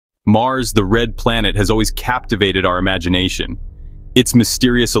Mars, the red planet, has always captivated our imagination. Its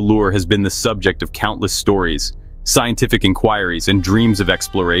mysterious allure has been the subject of countless stories, scientific inquiries, and dreams of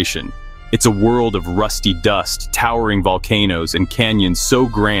exploration. It's a world of rusty dust, towering volcanoes, and canyons so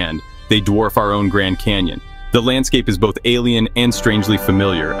grand they dwarf our own Grand Canyon. The landscape is both alien and strangely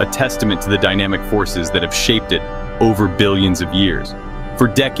familiar, a testament to the dynamic forces that have shaped it over billions of years. For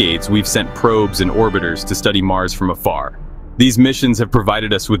decades, we've sent probes and orbiters to study Mars from afar. These missions have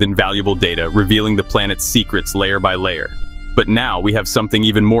provided us with invaluable data, revealing the planet's secrets layer by layer. But now we have something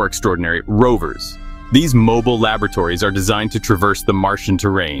even more extraordinary: rovers. These mobile laboratories are designed to traverse the Martian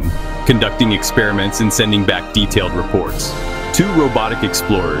terrain, conducting experiments and sending back detailed reports. Two robotic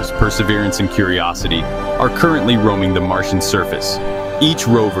explorers, Perseverance and Curiosity, are currently roaming the Martian surface. Each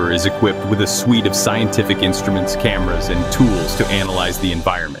rover is equipped with a suite of scientific instruments, cameras, and tools to analyze the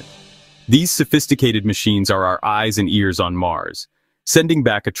environment. These sophisticated machines are our eyes and ears on Mars, sending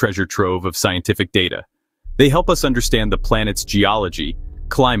back a treasure trove of scientific data. They help us understand the planet's geology,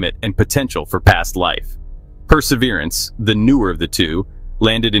 climate, and potential for past life. Perseverance, the newer of the two,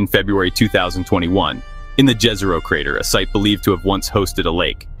 landed in February 2021 in the Jezero Crater, a site believed to have once hosted a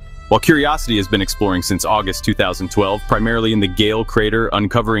lake. While Curiosity has been exploring since August 2012, primarily in the Jezero Crater,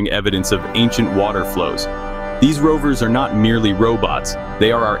 uncovering evidence of ancient water flows. These rovers are not merely robots,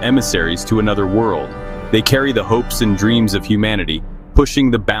 they are our emissaries to another world. They carry the hopes and dreams of humanity, pushing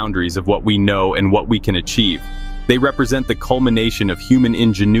the boundaries of what we know and what we can achieve. They represent the culmination of human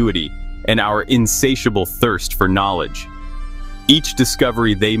ingenuity and our insatiable thirst for knowledge. Each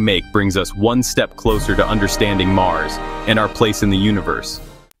discovery they make brings us one step closer to understanding Mars and our place in the universe.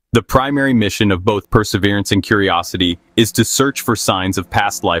 The primary mission of both Perseverance and Curiosity is to search for signs of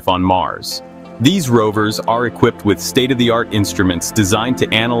past life on Mars. These rovers are equipped with state-of-the-art instruments designed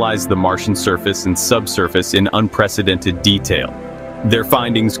to analyze the Martian surface and subsurface in unprecedented detail. Their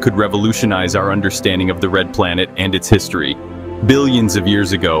findings could revolutionize our understanding of the red planet and its history. Billions of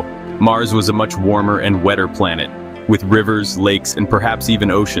years ago, Mars was a much warmer and wetter planet, with rivers, lakes, and perhaps even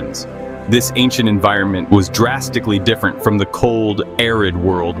oceans. This ancient environment was drastically different from the cold, arid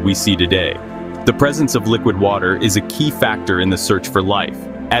world we see today. The presence of liquid water is a key factor in the search for life,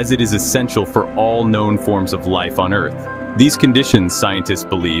 as it is essential for all known forms of life on Earth. These conditions, scientists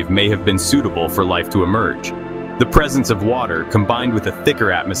believe, may have been suitable for life to emerge. The presence of water, combined with a thicker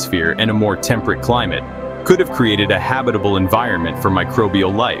atmosphere and a more temperate climate, could have created a habitable environment for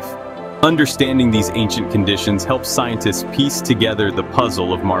microbial life. Understanding these ancient conditions helps scientists piece together the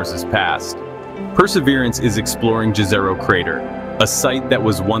puzzle of Mars's past. Perseverance is exploring Jezero Crater, a site that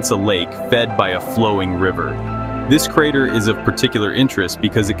was once a lake fed by a flowing river. This crater is of particular interest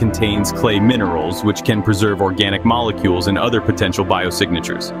because it contains clay minerals which can preserve organic molecules and other potential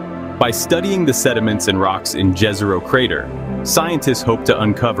biosignatures. By studying the sediments and rocks in Jezero Crater, scientists hope to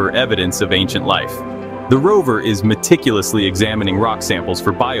uncover evidence of ancient life. The rover is meticulously examining rock samples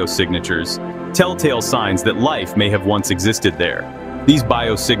for biosignatures, telltale signs that life may have once existed there. These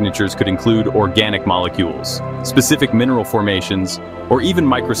biosignatures could include organic molecules, specific mineral formations, or even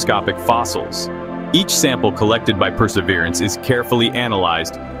microscopic fossils. Each sample collected by Perseverance is carefully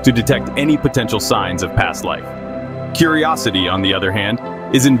analyzed to detect any potential signs of past life. Curiosity, on the other hand,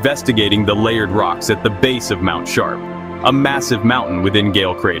 is investigating the layered rocks at the base of Mount Sharp, a massive mountain within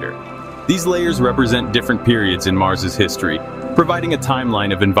Jezero Crater. These layers represent different periods in Mars's history, providing a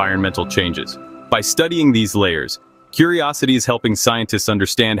timeline of environmental changes. By studying these layers, Curiosity is helping scientists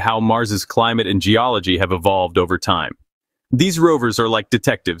understand how Mars's climate and geology have evolved over time. These rovers are like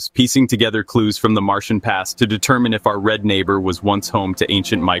detectives, piecing together clues from the Martian past to determine if our red neighbor was once home to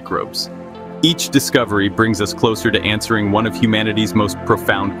ancient microbes. Each discovery brings us closer to answering one of humanity's most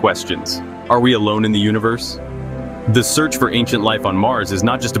profound questions. Are we alone in the universe? The search for ancient life on Mars is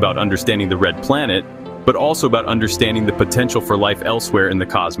not just about understanding the red planet, but also about understanding the potential for life elsewhere in the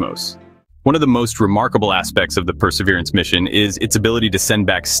cosmos. One of the most remarkable aspects of the Perseverance mission is its ability to send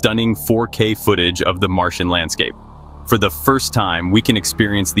back stunning 4K footage of the Martian landscape. For the first time, we can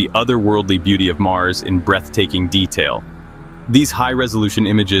experience the otherworldly beauty of Mars in breathtaking detail. These high-resolution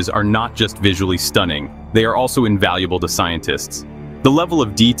images are not just visually stunning, they are also invaluable to scientists. The level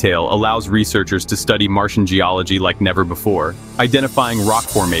of detail allows researchers to study Martian geology like never before, identifying rock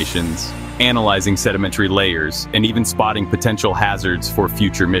formations, analyzing sedimentary layers, and even spotting potential hazards for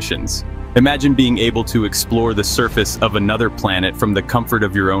future missions. Imagine being able to explore the surface of another planet from the comfort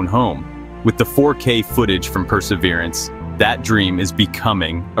of your own home. With the 4K footage from Perseverance, that dream is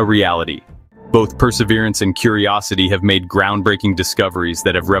becoming a reality. Both Perseverance and Curiosity have made groundbreaking discoveries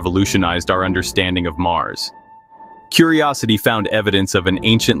that have revolutionized our understanding of Mars. Curiosity found evidence of an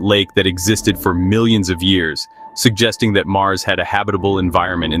ancient lake that existed for millions of years, suggesting that Mars had a habitable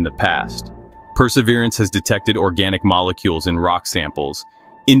environment in the past. Perseverance has detected organic molecules in rock samples,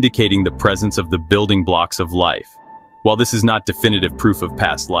 indicating the presence of the building blocks of life. While this is not definitive proof of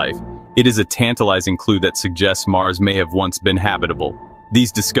past life, it is a tantalizing clue that suggests Mars may have once been habitable.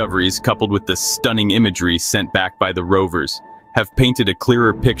 These discoveries, coupled with the stunning imagery sent back by the rovers, have painted a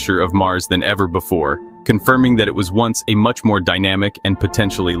clearer picture of Mars than ever before, confirming that it was once a much more dynamic and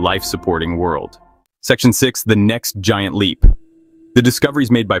potentially life-supporting world. Section 6. The next giant leap. The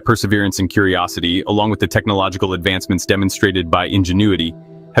discoveries made by Perseverance and Curiosity, along with the technological advancements demonstrated by Ingenuity,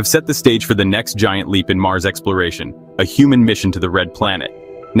 have set the stage for the next giant leap in Mars exploration, a human mission to the Red Planet.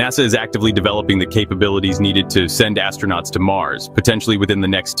 NASA is actively developing the capabilities needed to send astronauts to Mars, potentially within the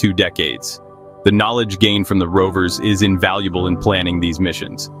next 2 decades. The knowledge gained from the rovers is invaluable in planning these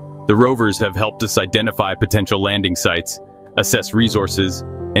missions. The rovers have helped us identify potential landing sites, assess resources,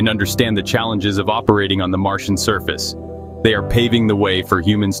 and understand the challenges of operating on the Martian surface. They are paving the way for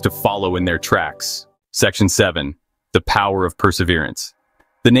humans to follow in their tracks. Section 7. The power of perseverance.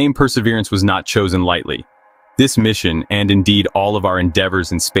 The name Perseverance was not chosen lightly. This mission, and indeed all of our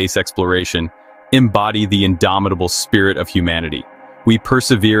endeavors in space exploration, embody the indomitable spirit of humanity. We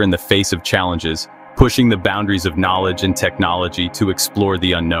persevere in the face of challenges, pushing the boundaries of knowledge and technology to explore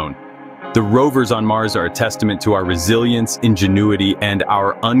the unknown. The rovers on Mars are a testament to our resilience, ingenuity, and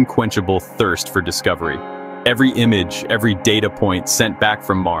our unquenchable thirst for discovery. Every image, every data point sent back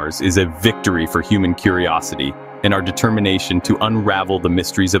from Mars is a victory for human curiosity and our determination to unravel the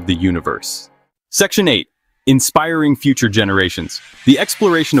mysteries of the universe. Section 8. Inspiring future generations. The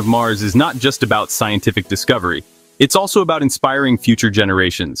exploration of Mars is not just about scientific discovery, it's also about inspiring future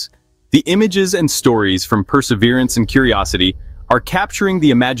generations. The images and stories from Perseverance and Curiosity are capturing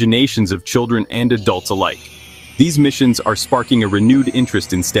the imaginations of children and adults alike. These missions are sparking a renewed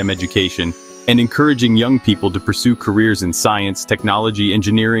interest in STEM education and encouraging young people to pursue careers in science, technology,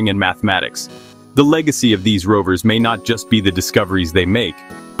 engineering, and mathematics. The legacy of these rovers may not just be the discoveries they make,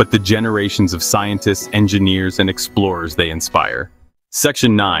 but the generations of scientists, engineers, and explorers they inspire.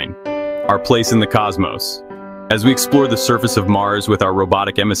 Section 9. Our place in the cosmos. As we explore the surface of Mars with our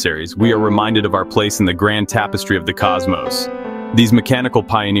robotic emissaries, we are reminded of our place in the grand tapestry of the cosmos. These mechanical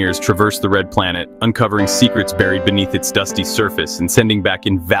pioneers traverse the Red Planet, uncovering secrets buried beneath its dusty surface and sending back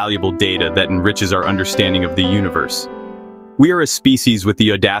invaluable data that enriches our understanding of the universe. We are a species with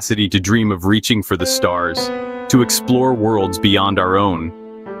the audacity to dream of reaching for the stars, to explore worlds beyond our own.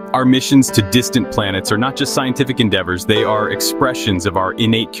 Our missions to distant planets are not just scientific endeavors, they are expressions of our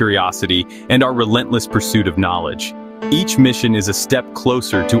innate curiosity and our relentless pursuit of knowledge. Each mission is a step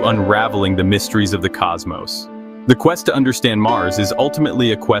closer to unraveling the mysteries of the cosmos. The quest to understand Mars is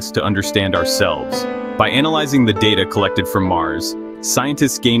ultimately a quest to understand ourselves. By analyzing the data collected from Mars,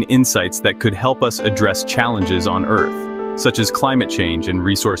 scientists gain insights that could help us address challenges on Earth, such as climate change and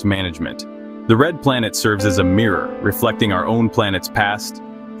resource management. The Red Planet serves as a mirror, reflecting our own planet's past,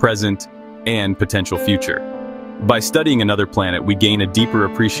 present, and potential future. By studying another planet, we gain a deeper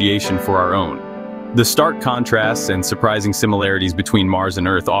appreciation for our own. The stark contrasts and surprising similarities between Mars and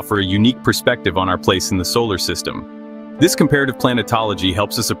Earth offer a unique perspective on our place in the solar system. This comparative planetology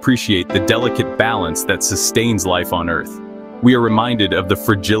helps us appreciate the delicate balance that sustains life on Earth. We are reminded of the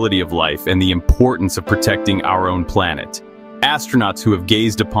fragility of life and the importance of protecting our own planet. Astronauts who have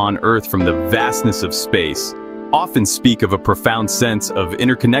gazed upon Earth from the vastness of space often speak of a profound sense of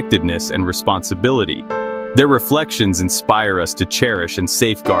interconnectedness and responsibility. Their reflections inspire us to cherish and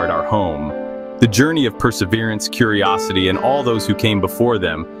safeguard our home. The journey of perseverance, curiosity, and all those who came before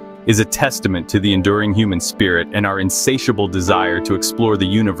them is a testament to the enduring human spirit and our insatiable desire to explore the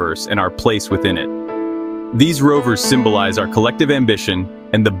universe and our place within it. These rovers symbolize our collective ambition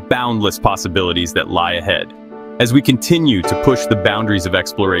and the boundless possibilities that lie ahead. As we continue to push the boundaries of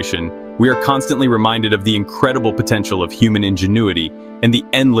exploration, we are constantly reminded of the incredible potential of human ingenuity and the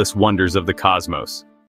endless wonders of the cosmos.